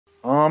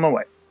on my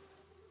way.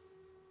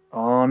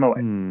 On my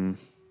way.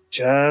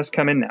 Just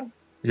come in now.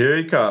 Here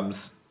he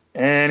comes.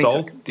 Any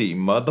Salty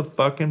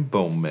motherfucking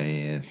bone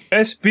man.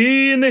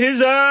 SB in the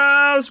his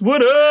house.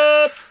 What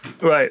up?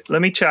 Right,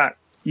 let me chat.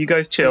 You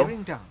guys chill.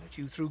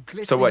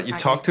 So what, you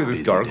talk to this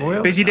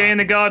gargoyle? Busy day in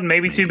the garden,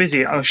 maybe too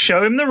busy. I'll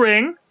show him the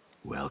ring.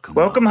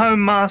 Welcome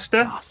home,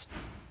 master.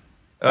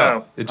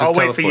 Oh, it just I'll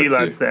wait for you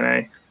lads you. then,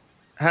 eh?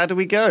 How do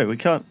we go? We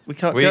can't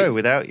go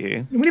without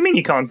you. What do you mean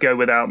you can't go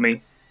without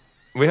me?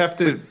 We have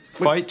to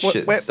fight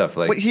shit and stuff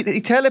like. He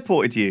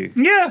teleported you.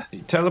 Yeah. He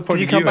teleported Can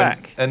you come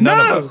back? And none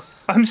of us.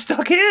 I'm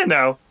stuck here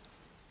now.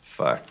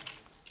 Fuck.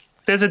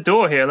 There's a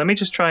door here. Let me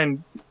just try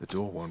and. The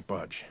door won't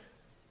budge,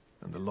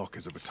 and the lock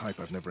is of a type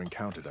I've never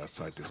encountered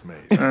outside this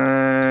maze.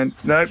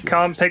 No,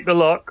 can't pick the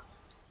lock.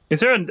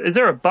 Is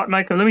there a button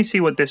I can? Let me see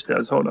what this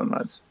does. Hold on,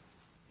 lads.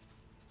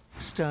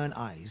 Stern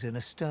eyes and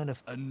a stern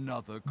of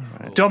another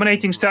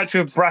dominating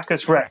statue of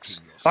Brachus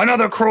Rex.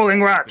 Another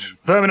crawling rat.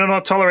 Vermin are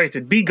not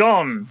tolerated. Be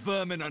gone.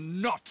 Vermin are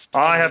not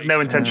I have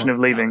no intention of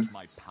leaving.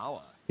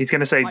 He's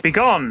going to say, be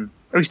gone.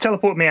 Oh, he's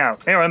teleported me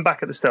out. Here, I'm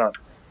back at the start.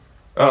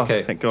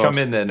 Okay, thank God. come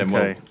in then and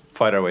we'll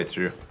fight our way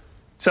through.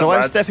 So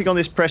I'm stepping on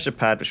this pressure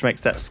pad, which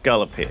makes that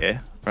skull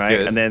appear, right?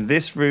 Good. And then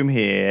this room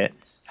here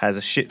has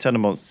a shit ton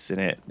of monsters in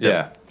it.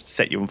 That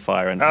set you on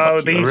fire and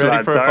fuck these you.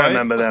 lads, I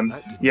remember them.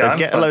 Yeah, so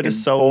get a load of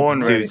soul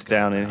dudes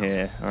down in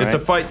here. It's a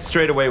fight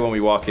straight away when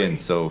we walk in,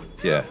 so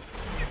yeah.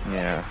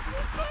 Yeah.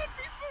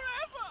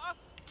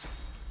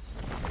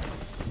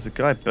 There's a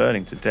guy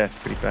burning to death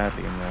pretty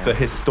badly in there. The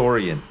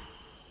historian.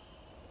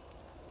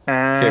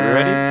 And okay, we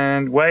ready?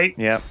 And wait.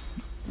 Yep.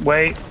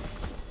 Wait.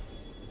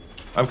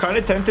 I'm kind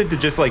of tempted to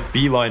just like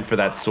beeline for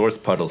that source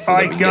puddle so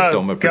that we can get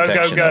dome of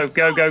protection.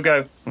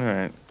 Go. All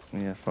right.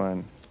 Yeah,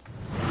 fine.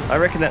 I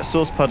reckon that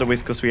source puddle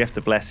is because we have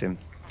to bless him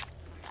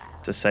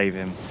to save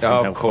him.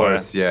 Oh, of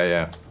course.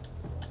 Yeah.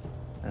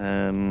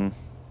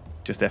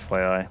 Just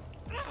FYI.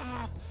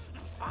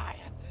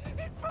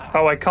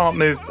 Oh, I can't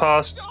move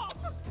past.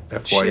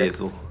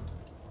 FYI.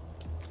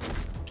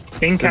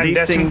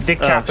 Incandescent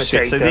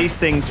decapitator. So these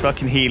things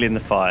fucking heal in the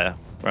fire,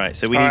 right?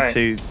 So we need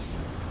to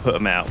put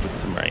them out with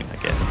some rain, I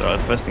guess. So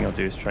the first thing I'll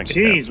do is try and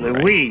get down some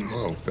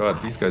Louise. Rain. Oh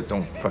god, these guys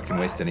don't fucking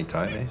waste any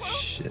time, eh?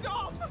 Shit.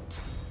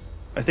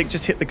 I think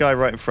just hit the guy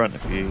right in front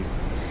of you.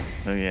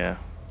 Oh yeah,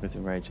 with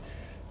enrage.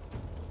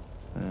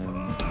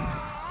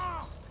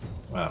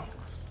 Wow.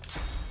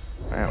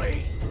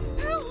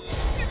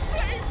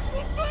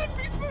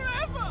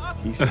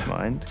 Peace of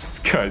mind. This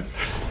guy's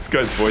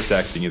voice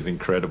acting is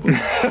incredible.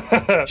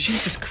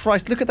 Jesus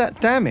Christ! Look at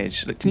that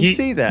damage. Look, can you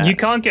see that? You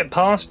can't get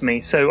past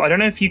me, so I don't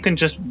know if you can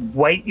just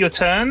wait your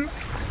turn,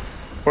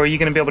 or are you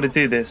going to be able to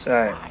do this? All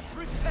right.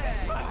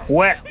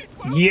 Wet.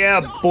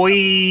 Yeah,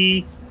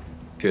 boy.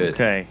 Good.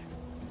 Okay.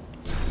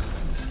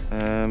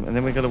 And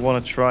then we're gonna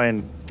want to try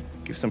and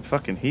give some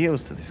fucking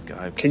heals to this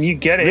guy. Can you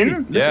get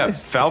in? Yeah,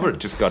 Falbert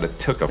just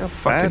took a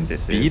fucking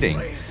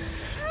beating.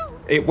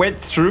 It went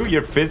through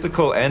your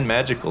physical and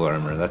magical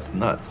armor. That's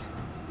nuts.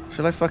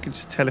 Shall I fucking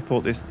just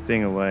teleport this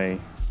thing away?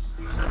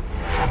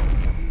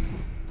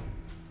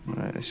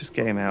 Alright, let's just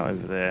get him out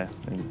over there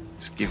and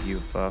just give you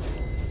a buff.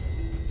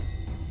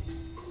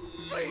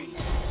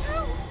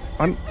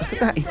 Look at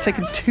that, he's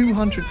taken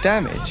 200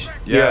 damage.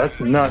 Yeah, that's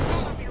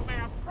nuts.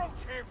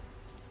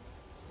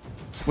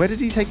 Where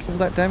did he take all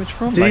that damage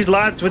from? These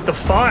lads with the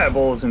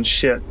fireballs and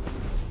shit.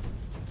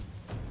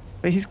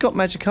 But he's got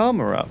magic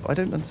armor up. I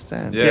don't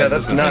understand. Yeah, that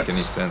doesn't make any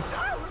sense.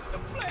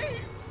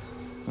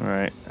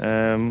 Alright,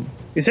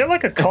 is there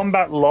like a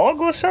combat log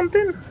or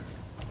something?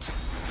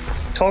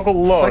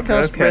 Toggle log, if I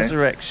cast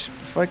resurrection,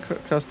 if I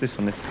cast this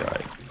on this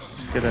guy,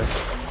 it's gonna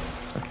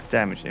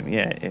damage him.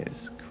 Yeah, it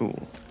is.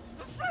 Cool.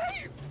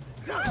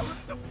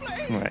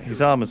 Alright,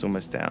 his armor's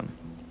almost down.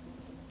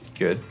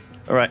 Good.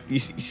 Alright,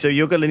 so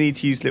you're gonna need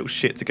to use little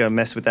shit to go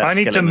mess with that I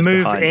need to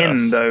move in,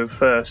 us. though,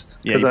 first.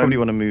 Yeah, you probably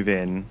want to move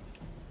in.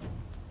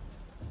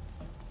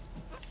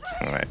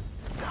 Alright.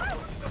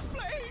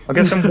 I'll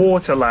get some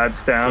water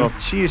lads down.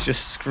 God, she is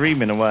just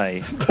screaming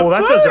away. Oh,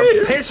 that does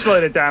a piss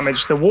load of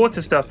damage. The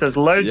water stuff does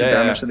loads of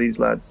damage to these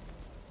lads.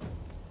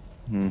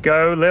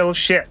 Go, little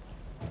shit.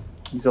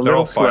 He's a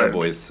little slow. They're all fire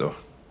boys, so.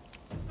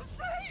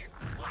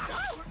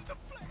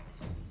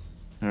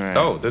 Right.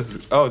 Oh,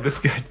 this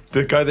guy,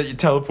 the guy that you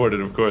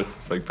teleported, of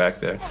course, is like back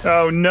there.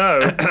 Oh no.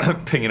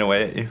 Pinging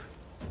away at you.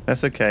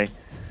 That's okay.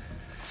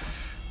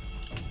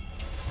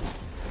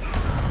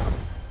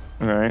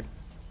 Alright.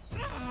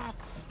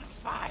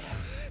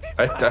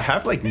 I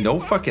have like no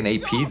fucking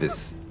AP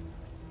this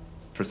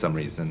for some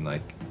reason,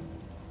 like.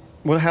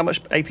 Well, how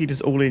much AP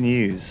does all in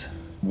use?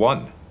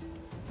 1.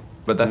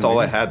 But that's all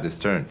I had this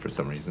turn for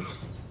some reason.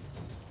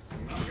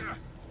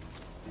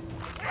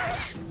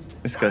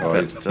 This guy's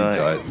he's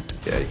died.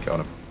 Yeah, he got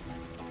him.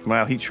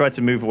 Wow, he tried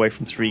to move away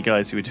from 3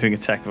 guys who were doing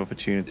attack of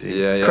opportunity.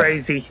 Yeah.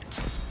 Crazy.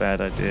 That's a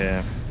bad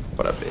idea.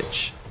 What a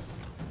bitch.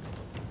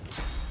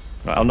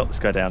 Right, I'll knock this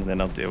guy down and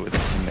then I'll deal with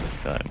it next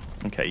time.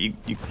 Okay,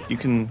 you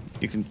can.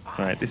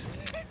 Right, this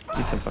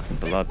needs some fucking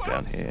blood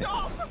down here.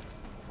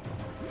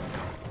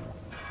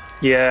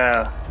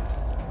 Yeah.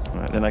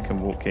 Right, then I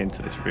can walk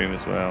into this room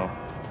as well.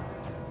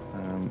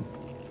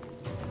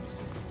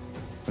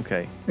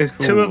 Okay. There's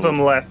two of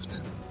them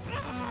left.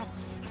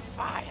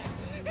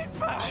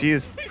 She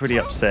is pretty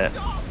upset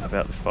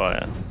about the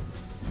fire.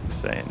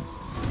 Just saying.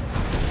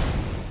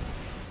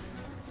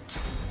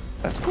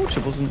 That Scorcher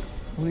wasn't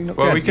he not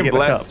Well, dead? we Did he can get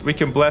back up? we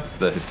can bless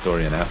the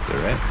historian after,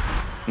 right?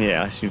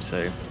 Yeah, I assume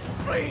so.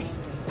 Please,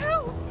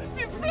 help!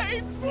 The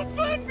flames will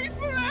burn me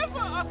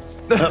forever!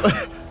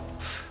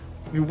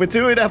 We're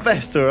doing our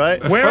best, all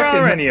right? Where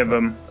Fucking are any of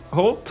them?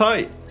 Hold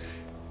tight.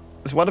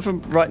 There's one of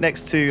them right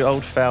next to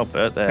old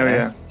Falbert there. Oh,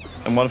 yeah.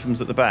 And one of them's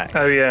at the back.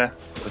 Oh, yeah.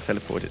 So I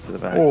teleported it to the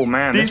back. Oh,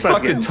 man. These this guy's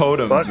fucking getting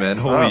totems, fucked. man.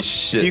 Holy Oh.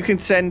 shit. If you can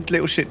send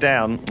little shit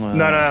down.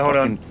 No, hold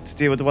on. To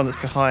deal with the one that's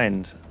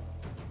behind.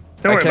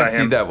 Don't I worry can't about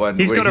see him. that one.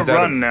 He's Wait, got he's to out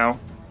run of- now.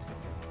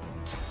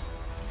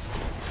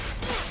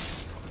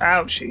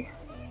 Ouchie.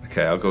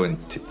 Okay, I'll go and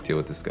deal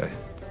with this guy.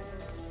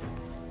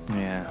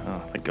 Yeah,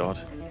 oh, thank God.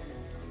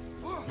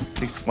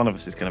 At least one of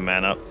us is going to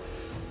man up.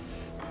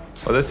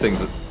 Oh, this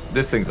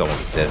thing's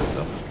almost dead,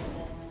 so.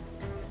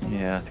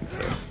 Yeah, I think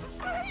so.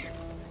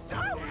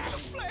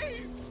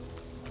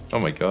 Oh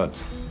my god.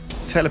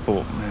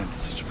 Teleport. Man, it's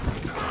such a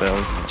fucking spell.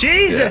 Isn't it?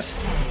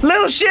 Jesus!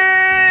 Little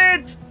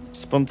shit!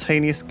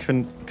 Spontaneous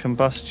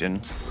combustion.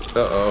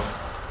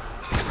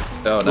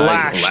 Uh-oh. Oh,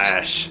 nice. Lashed.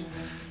 Lash.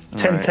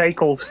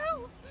 Tentacled.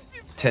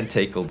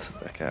 Tentacled.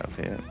 Back out of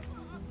here.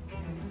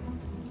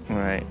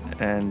 Right,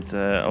 and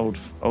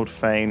old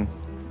Fane.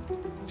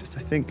 Just,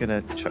 I think,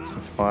 gonna chuck some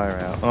fire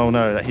out. Oh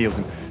no, that heals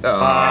him.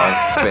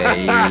 Oh,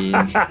 Bane.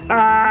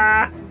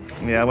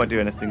 Yeah, I won't do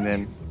anything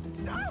then.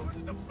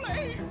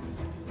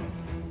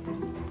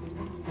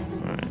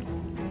 Right.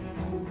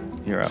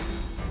 You're up.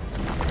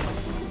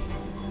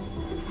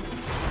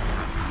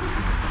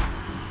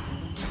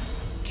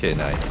 Okay,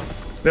 nice.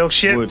 Little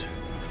shit. Wood.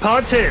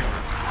 Part 2.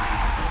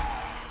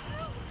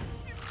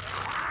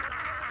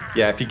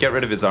 Yeah, if you get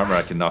rid of his armor,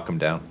 I can knock him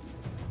down.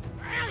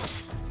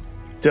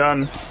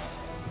 Done.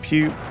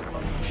 Pew,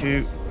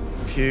 pew,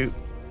 pew,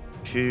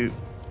 pew.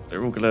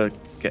 They're all gonna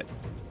get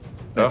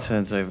their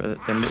turns over.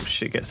 Then little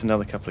shit gets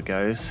another couple of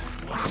goes.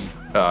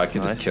 Oh, I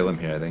can just nice. kill him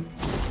here, I think.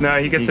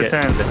 No, he gets a gets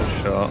a turn. little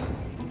shot.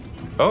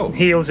 Oh.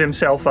 Heals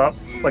himself up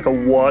like a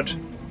wad.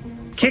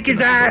 Kick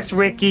his ass,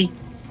 Ricky.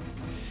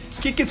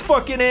 Kick his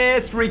fucking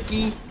ass,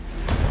 Ricky.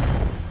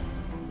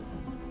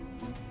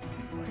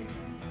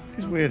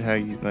 It's weird how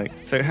you like.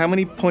 So how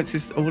many points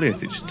is all in?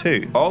 Is it just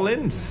 2? All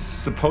in's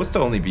supposed to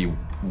only be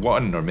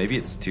 1, or maybe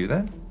it's 2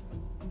 then?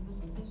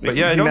 But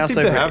yeah, If I you don't mouse seem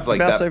to over it- have if like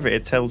you mouse that. over it,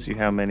 it tells you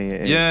how many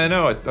it is. Yeah, I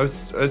know. I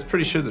was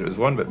pretty sure that it was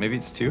 1, but maybe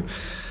it's 2.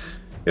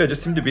 Yeah, it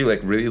just seemed to be like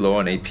really low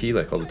on AP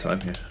like all the time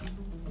here.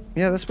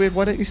 Yeah, that's weird.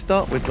 Why don't you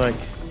start with like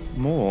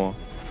more?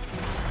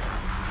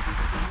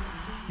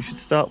 You should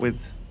start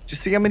with.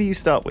 Just see how many you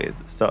start with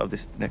at the start of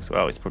this next.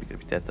 Well, it's probably gonna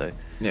be dead though.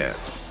 Yeah.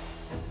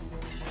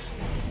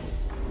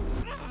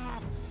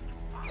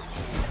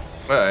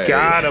 Hey,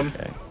 Got him.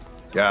 Okay.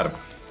 Got him.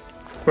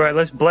 Right,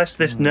 let's bless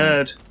this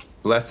nerd.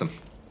 Bless him.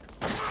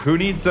 Who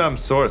needs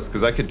source?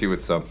 Because I could do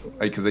with some.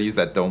 Because I used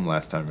that dome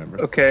last time,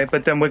 remember? Okay,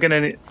 but then we're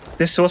gonna.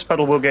 This source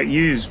pedal will get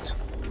used.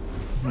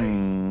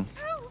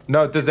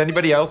 No, does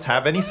anybody else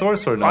have any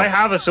source or no? I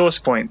have a source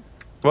point.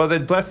 Well,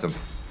 then bless him.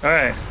 All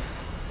right.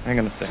 Hang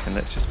on a second.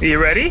 Let's just Are you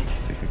ready?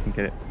 see if we can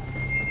get it.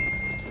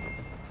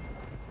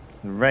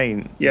 The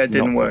rain. Yeah, is it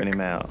didn't not work. putting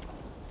him out.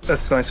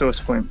 That's my source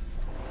point.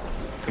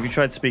 Have you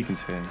tried speaking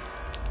to him?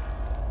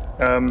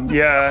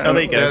 Yeah. Oh,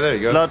 there you go. Yeah, there he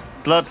goes.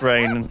 Blood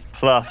rain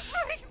plus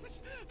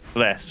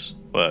bless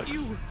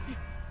works.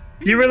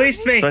 You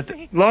released me. So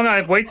Long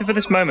I've waited for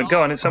this moment.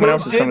 Go on, it's someone Who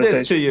else's did conversation.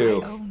 this to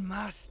you? Oh,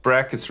 master,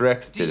 Brachus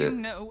Rex do did you it.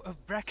 know of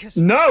Brachus?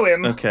 Know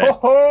him? Okay.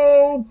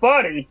 Oh,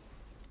 buddy.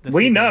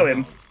 We know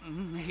him.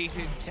 He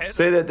did terrible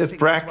Say that this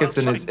things Brachus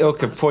while and his trying ilk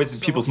to have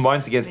poisoned people's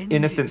minds against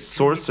innocent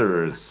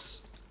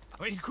sorcerers.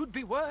 It could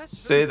be worse.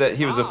 Say that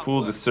he was a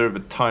fool to serve a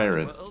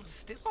tyrant. Well,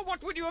 still,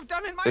 what would you have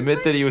done in my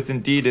Admit that he place? was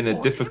indeed in a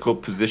For difficult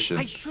you. position.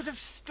 I should have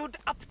stood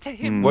up to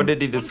him. What did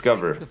he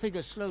discover? The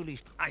figure slowly.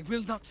 I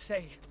will not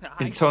say.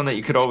 Intone that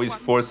you could always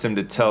force him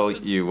to tell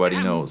you what he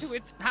knows.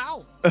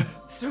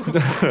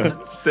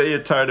 Say you're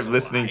tired of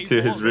listening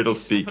to his riddle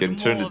speak and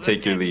turn to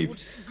take your leave.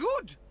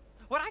 Good.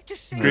 What I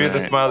just say. Agree with a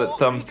Right. smile that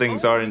thumbs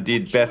things are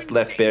indeed best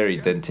left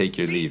buried, then take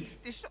your leave.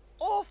 This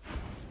awful.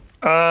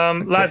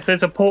 Lads,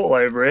 there's a portal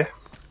over here.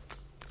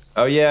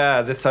 Oh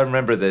yeah, I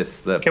remember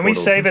this. Can we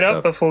save it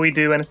up before we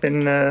do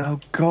anything? Oh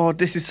god,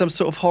 this is some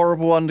sort of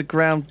horrible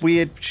underground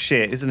weird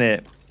shit, isn't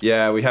it?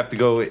 Yeah, we have to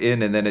go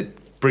in and then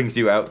it brings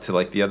you out to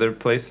like the other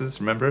places,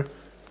 remember?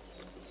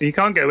 You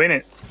can't go in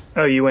it.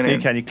 Oh, you went You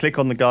in. can. You click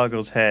on the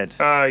gargoyle's head.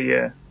 Oh,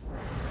 yeah.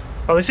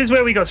 Oh, this is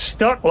where we got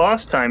stuck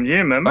last time. Do you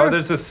remember? Oh,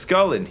 there's a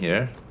skull in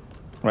here.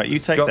 Right, you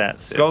take that.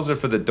 Skulls are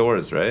Sips. for the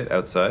doors, right?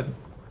 Outside?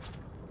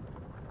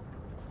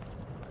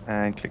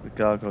 And click the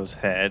gargoyle's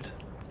head.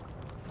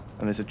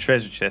 And there's a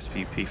treasure chest for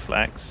you,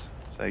 P-Flax.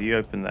 So you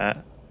open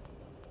that.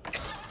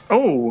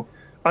 Oh,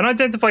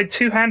 unidentified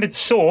two-handed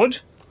sword.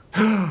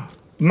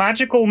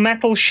 Magical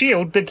metal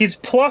shield that gives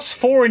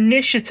 +4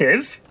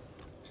 initiative.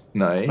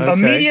 Nice. A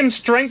medium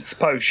strength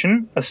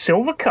potion, a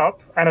silver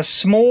cup, and a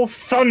small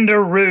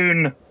thunder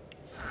rune.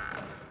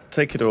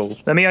 Take it all.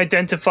 Let me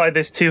identify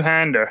this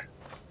two-hander.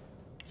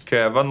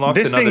 Okay, I've unlocked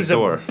This another thing's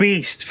door. a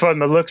beast from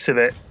the looks of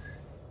it.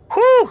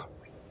 Whew!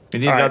 We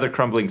need another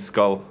crumbling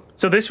skull.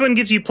 So this one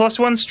gives you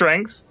 +1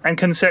 strength and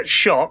can set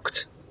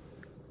shocked.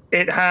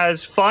 It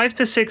has 5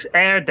 to 6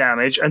 air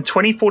damage and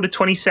 24 to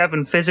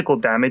 27 physical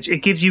damage. It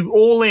gives you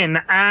all in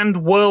and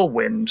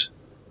whirlwind.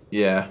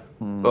 Yeah.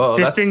 Well,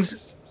 This that's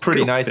thing's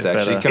pretty nice,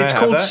 actually. Can It's I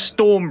have called that?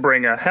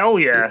 Stormbringer. Hell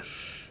yeah.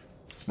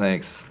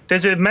 Thanks.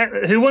 There's a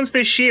who wants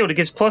this shield? It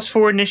gives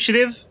 +4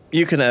 initiative.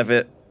 You can have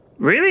it.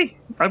 Really?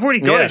 I've already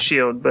got Yeah. a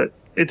shield, but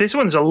this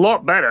one's a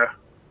lot better.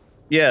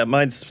 Yeah,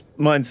 mine's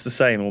the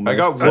same almost. I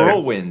got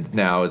whirlwind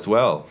now as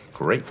well.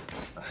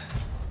 Great.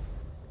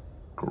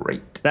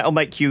 Great. That'll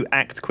make you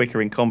act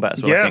quicker in combat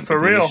as well. Yeah, I think, for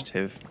with the real.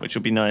 Initiative, which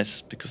will be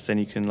nice because then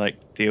you can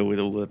like deal with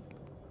all the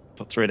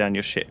throw down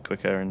your shit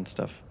quicker and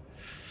stuff.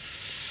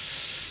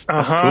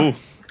 That's cool.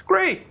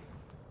 Great.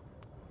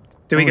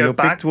 Do we go your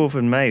back? big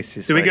dwarven mace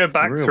is Do we like, go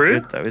back real through?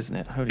 Good though, isn't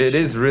it? Holy It shit.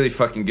 is really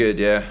fucking good,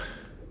 yeah.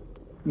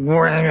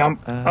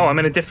 I'm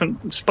in a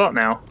different spot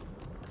now.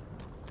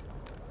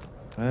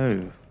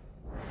 Oh.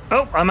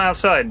 Oh, I'm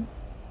outside.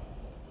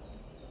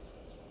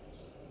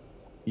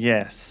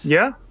 Yes.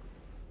 Yeah?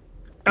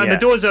 And Yeah. the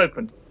door's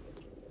open.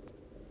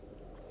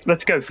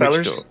 Let's go,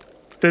 fellas.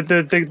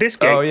 This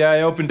gate. Oh, yeah,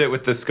 I opened it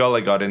with the skull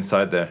I got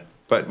inside there.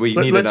 But we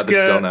need Let's another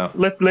skull now.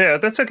 Yeah,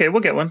 that's okay.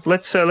 We'll get one.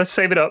 Let's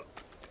save it up.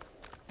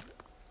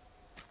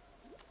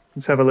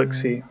 Let's have a look.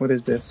 See what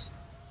is this?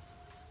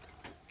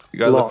 You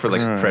gotta look for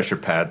Locks. like pressure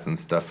pads and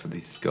stuff for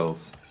these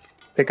skulls.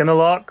 Picking the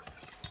lock.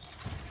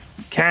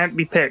 Can't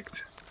be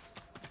picked.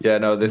 Yeah,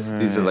 no, these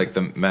are like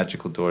the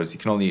magical doors. You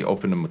can only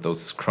open them with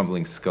those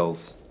crumbling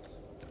skulls.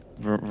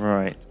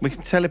 Right. We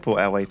can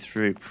teleport our way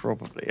through,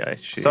 probably, I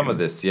assume. Some of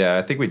this, yeah.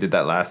 I think we did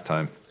that last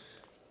time.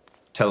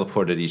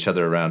 Teleported each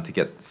other around to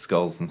get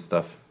skulls and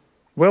stuff.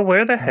 Well,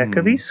 where the heck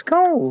are these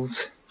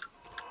skulls?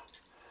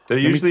 They're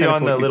me usually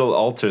on the teleport you. little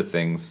altar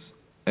things.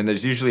 And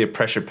there's usually a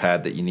pressure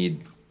pad that you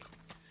need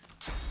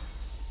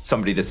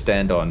somebody to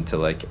stand on to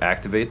like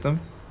activate them.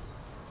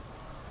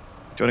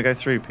 Do you want to go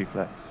through,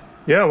 P-Flex?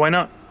 Yeah, why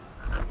not?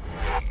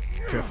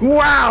 Careful.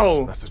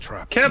 Wow! That's a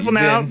trap. Careful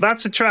He's now. in.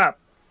 That's a trap.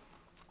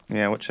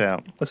 Yeah, watch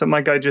out. That's what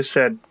my guy just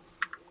said.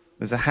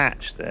 There's a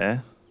hatch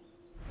there.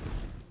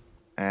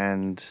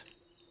 And...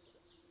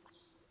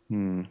 Shall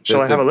I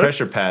There's have a the look?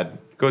 pressure pad.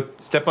 Go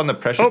step on the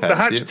pressure Oh, pad. the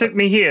hatch see if- took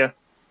me here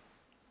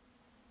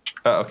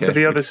Oh, okay. to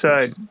the other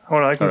side.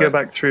 Hold on, I can go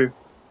Alright. back through.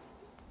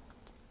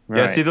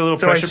 Yeah, see the little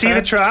So I pressure see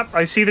pad? the trap.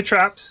 I see the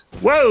traps.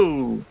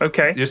 Whoa!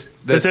 Okay.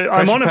 There's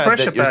I'm on a pad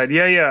pressure that you're- pad.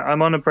 Yeah,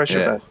 I'm on a pressure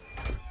Yeah. pad.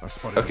 I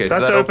spotted Okay, it. so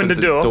That's that opened opens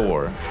the the door.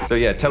 door. So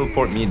yeah,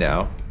 teleport me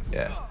now.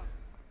 Yeah.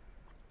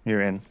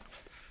 You're in.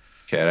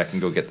 Okay, I can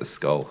go get the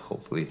skull,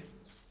 hopefully.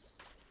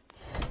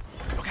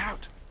 Look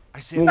out! I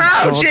see it.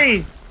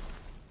 Ouchie!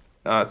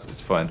 Oh, it's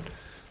fine.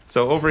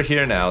 So over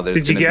here now,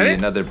 there's Did you going to get be it?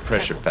 another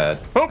pressure pad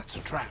Oh, It's a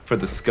trap. for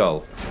the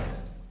skull.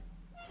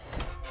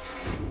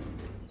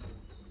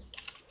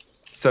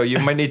 So you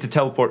might need to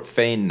teleport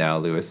Fane now,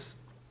 Lewis.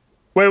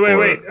 wait.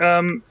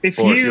 Or- If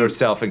or you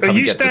yourself and are come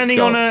you and get the standing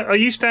skull. on a? Are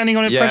you standing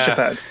on a Yeah. pressure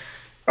pad?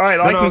 All right,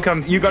 I No, can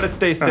come. You got to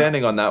stay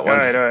standing on that All one.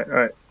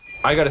 right.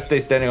 I got to stay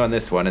standing on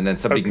this one, and then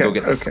somebody can Okay, go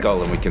get the okay.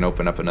 skull, and we can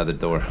open up another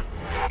door.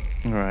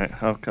 All right,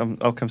 I'll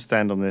come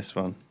stand on this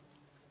one.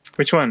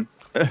 Which one?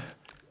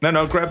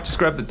 No, just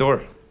grab the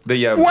door.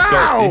 The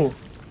skull.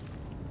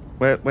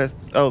 Wow! Where's...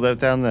 Oh, they're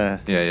down there.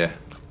 See? Yeah.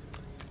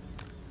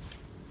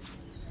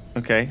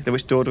 Okay, then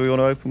which door do we want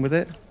to open with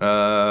it?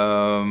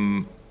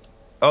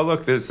 Oh,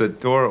 look, there's a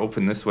door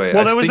open this way.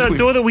 Well, I there was think that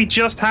door that we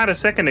just had a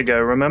second ago.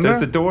 Remember?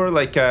 There's a door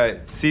like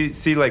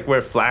see like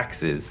where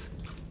Flax is.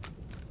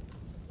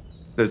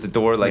 There's a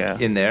door like Yeah.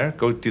 in there.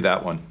 Go do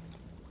that one.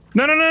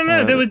 No.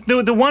 There was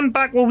the one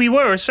back where we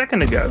were a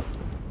second ago,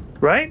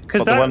 right?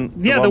 Because Oh, the that. one-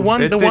 Yeah, the the one-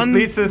 one. It The one.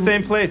 leads to the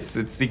same place.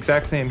 It's the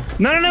exact same.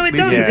 No, it leads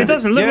doesn't. into It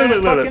doesn't. Look, Yeah, look.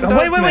 it fucking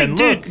does, Wait, man.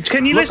 dude. Look.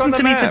 Can you Look listen on the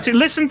to me map.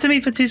 listen to me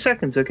for 2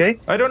 seconds, okay?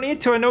 I don't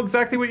need to. I know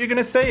exactly what you're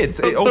gonna say. It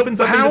But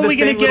opens up how into are the we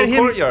gonna same get little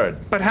him- courtyard.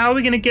 But how are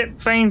we gonna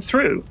get Fane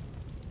through?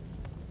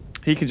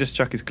 He can just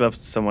chuck his gloves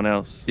to someone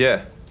else.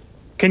 Yeah.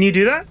 Can you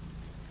do that?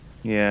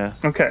 Yeah.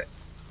 Okay.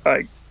 All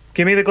right.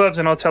 Give me the gloves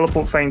and I'll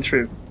teleport Fane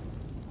through.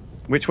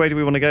 Which way do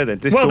we want to go then?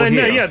 This Well, door then,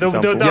 here, yeah, for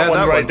example? that Yeah, one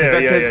that right one. 'cause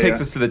there, that yeah, takes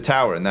yeah. us to the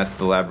tower, and that's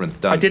the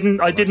labyrinth done.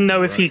 I didn't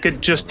know if he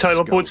could just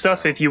teleport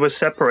stuff if you were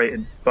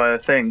separated by a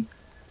thing.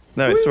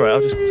 No, it's all right.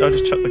 I'll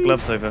just chuck the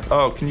gloves over.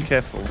 Oh, can you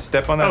Careful.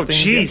 step on that Oh, thing?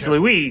 jeez, again?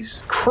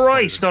 Louise.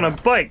 Christ on a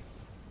bike.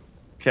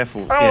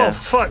 Careful. Oh, yeah.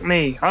 fuck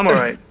me. I'm all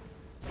right.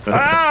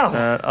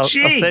 Ow! I'll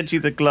jeez. send you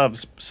the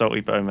gloves,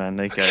 Salty Bowman.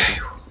 There you go.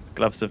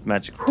 Gloves of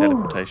magical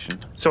teleportation.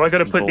 So I got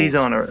to put these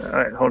Balls. on. All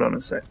right, hold on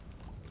a sec.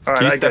 All right,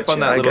 Can you I step got on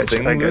you, that I little got you,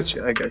 thing, I got Lewis?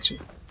 you. I got you.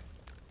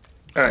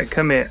 All right,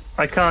 come here.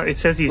 I can't. It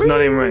says he's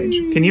not in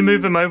range. Can you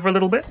move him over a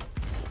little bit?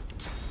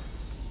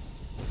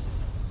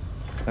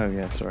 Oh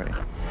yeah, sorry.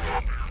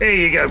 There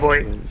you go, boy.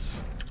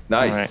 It's-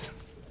 Nice.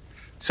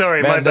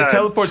 Sorry, Man, my the bad.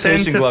 teleportation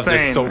Sin to gloves are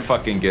fame. so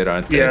fucking good,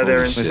 aren't they? Yeah, Holy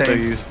they're shit. They're so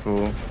insane.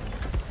 useful.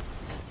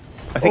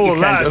 I think you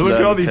can lads. just Look at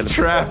learn all these teleport.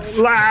 traps.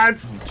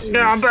 Lads!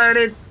 Yeah, I'm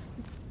burning.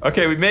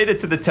 Okay, we made it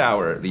to the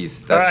tower at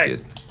least. That's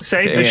Alright. good.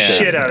 Save Okay. the Yeah,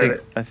 shit out of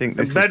it. I think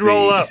this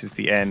Bedroll up. this is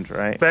the end,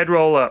 right?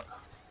 Bedroll up.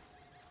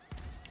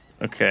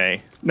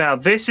 Okay. Now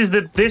this is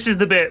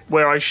the bit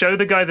where I show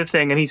the guy the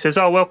thing and he says,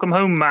 "Oh, welcome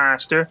home,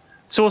 master."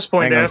 Source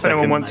point Hang there on a if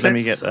anyone second. wants Let it.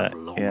 me get that.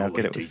 Yeah, I'll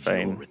get it with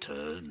Fane.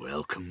 Return.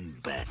 Welcome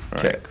back.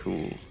 Okay. Right,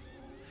 cool.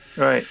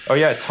 Right, Oh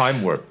yeah,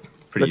 time warp.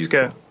 Pretty let's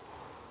useful. go.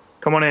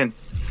 Come on in.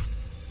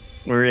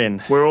 We're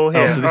in. We're all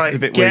here. Oh, so this Right, is the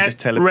bit where you get just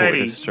teleported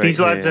ready. us straight These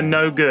lads here. are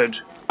no good.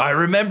 I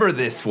remember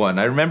this one.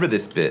 I remember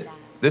this bit.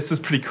 This was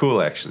pretty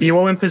cool, actually. You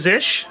all in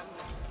position?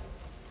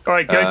 All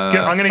right, go.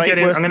 I'm gonna Fate get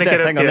in. worse I'm than gonna death.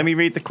 get up Hang on, here. let me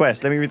read the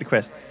quest.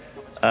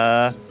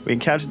 We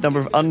encountered a number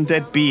of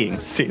undead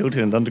beings sealed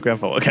in an underground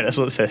vault. Okay, that's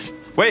what it says.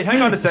 Wait,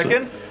 hang on a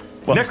second.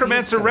 What?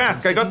 Necromancer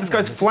Rask. I got this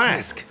guy's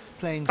flask.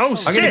 Oh, I'm gonna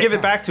sick. give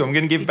it back to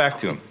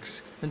him.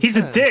 He's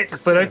a dick,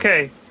 but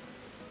okay.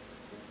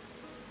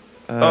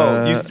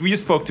 Oh, you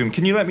spoke to him.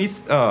 Can you let me?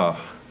 Oh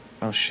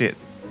shit.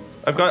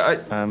 I've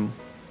got.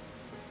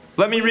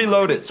 Let me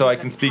reload it so I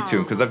can speak to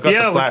him because I've got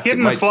Yeah, the flask. give It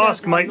him the might-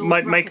 flask.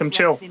 Might make him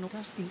chill.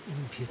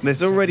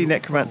 There's already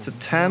Necromancer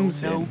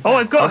Tamsin. Oh,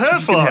 I've got Ask if her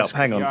you can help. flask.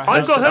 Hang on.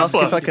 I've got her Ask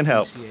if I flask. can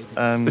help.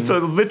 So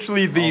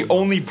literally the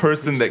only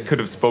person that could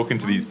have spoken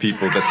to these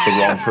people that's the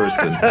wrong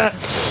person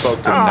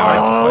spoke to him. Now I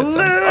have to fight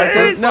them. I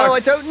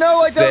don't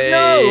know.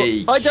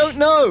 sake. I don't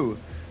know.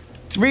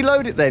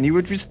 Reload it then. You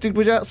were just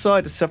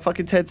outside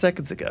fucking 10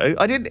 seconds ago.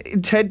 I didn't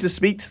intend to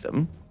speak to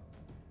them.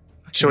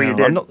 Sure you No,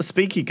 did. I'm not the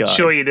speaky guy.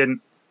 Sure you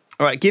didn't.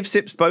 All right, give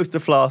Sips both the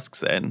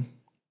flasks then.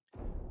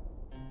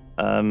 Both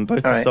All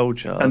the right. soul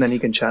jars. And then you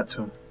can chat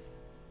to him.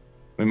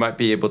 We might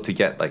be able to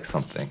get like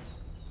something.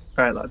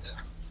 All right, lads.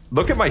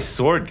 Look at my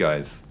sword,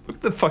 guys. Look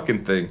at the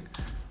fucking thing.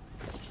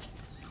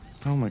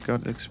 Oh my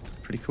god, it looks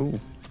pretty cool.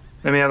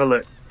 Let me have a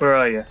look. Where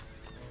are you?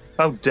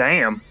 Oh,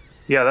 damn.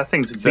 Yeah, that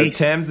thing's a So beast.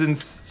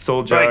 Tamsin's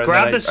soul jar. Right, and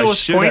grab then the I source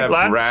should point, have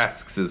lads.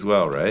 Rasks as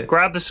well, right?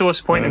 Grab the source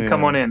point and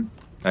come yeah. on in.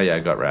 Oh yeah, I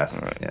got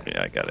Rasks. All right, Yeah.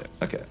 yeah, I got it.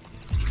 Okay.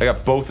 I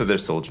got both of their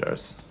soul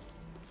jars.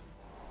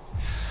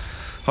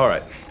 All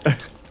right.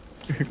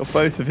 We got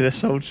both of their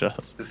soul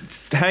jars.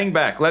 Just hang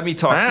back. Let me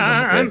talk to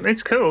them. Okay?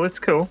 It's cool. It's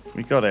cool.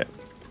 We got it.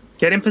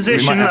 Get in We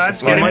position, might, have lads.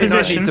 to, we Get in might not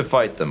position. need to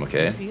fight them,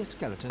 okay?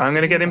 I'm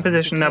gonna get in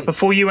position now.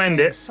 Before you end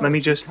it, let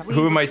me just.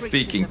 Who am I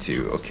speaking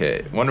to?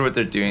 Okay. Wonder what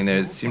they're doing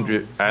there. They seem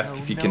to ask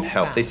if you can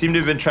help. They seem to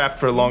have been trapped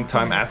for a long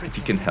time. Ask if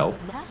you can help.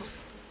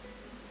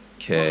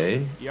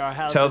 Okay.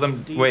 Tell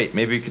them. Wait,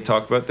 maybe we could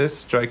talk about this.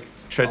 Strike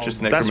treacherous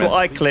That's necromancer. what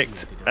I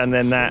clicked, and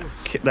then that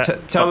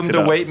Tell them fucked it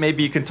to up. wait.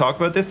 Maybe you can talk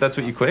about this. That's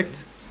what you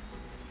clicked.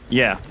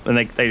 Yeah, and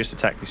they just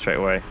attacked me straight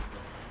away.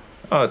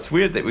 Oh, it's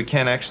weird that we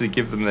can't actually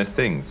give them their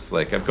things.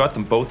 Like I've got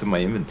them both in my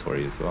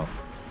inventory as well.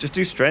 Just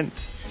do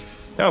strength.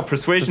 Oh,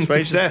 persuasion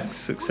success.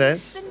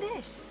 Success.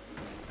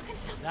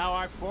 Now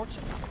our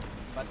fortune,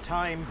 but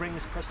time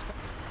brings perspective.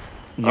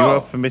 You Oh.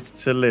 are permitted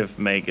to live,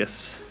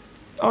 Magus.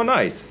 Oh,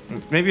 nice.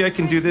 Maybe I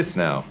can do this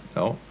now.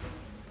 No.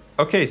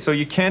 Okay, so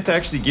you can't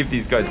actually give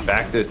these guys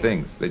back their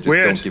things. They just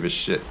Weird. don't give a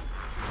shit.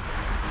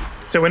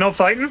 So we're not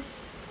fighting?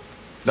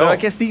 So No. I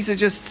guess these are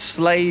just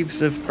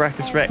slaves of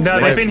Brachus Rex. No,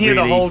 They they've don't been here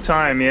the really- whole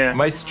time. Yeah.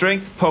 My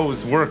strength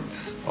pose worked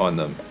on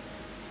them.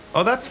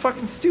 Oh, that's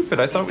fucking stupid.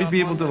 I thought we'd be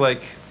able to like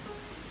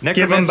Give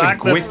them Necromancer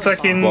back the Gwick's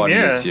fucking- body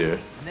yeah. is here.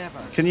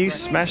 Can you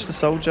smash the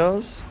soul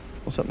jars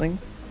or something?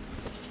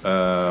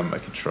 I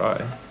could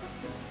try.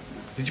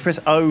 Did you press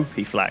O,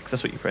 P-Flax?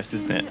 That's what you pressed,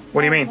 isn't it?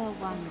 What do you mean?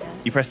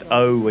 You pressed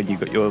O when you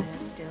got your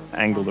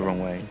angle the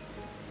wrong way.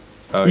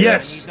 Oh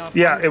Yes.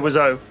 Yeah, it was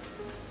O.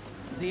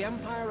 The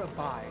Empire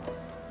abides. Yeah.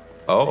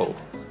 Oh.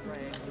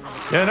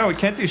 Yeah, no, we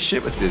can't do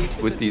shit with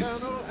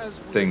these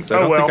things. I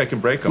Oh don't well. think I can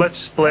break them. Let's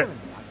split.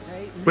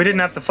 We didn't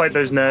have to fight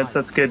those nerds.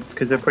 That's good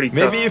because they're pretty tough.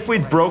 Maybe if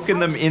we'd broken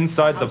them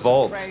inside the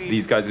vaults,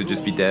 these guys would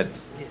just be dead.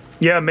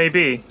 Yeah,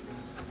 maybe.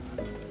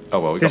 Oh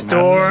well, we This got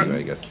past door- them anyway,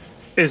 I guess.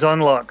 Is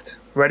unlocked.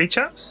 Ready,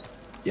 chaps?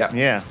 Yeah.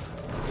 Yeah.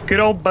 Good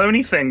old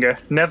bony finger.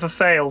 Never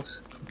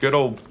fails. Good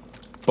old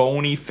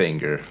bony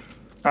finger.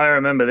 I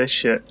remember this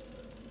shit.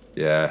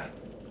 Yeah.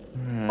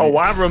 Oh,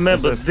 I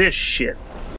remember this shit.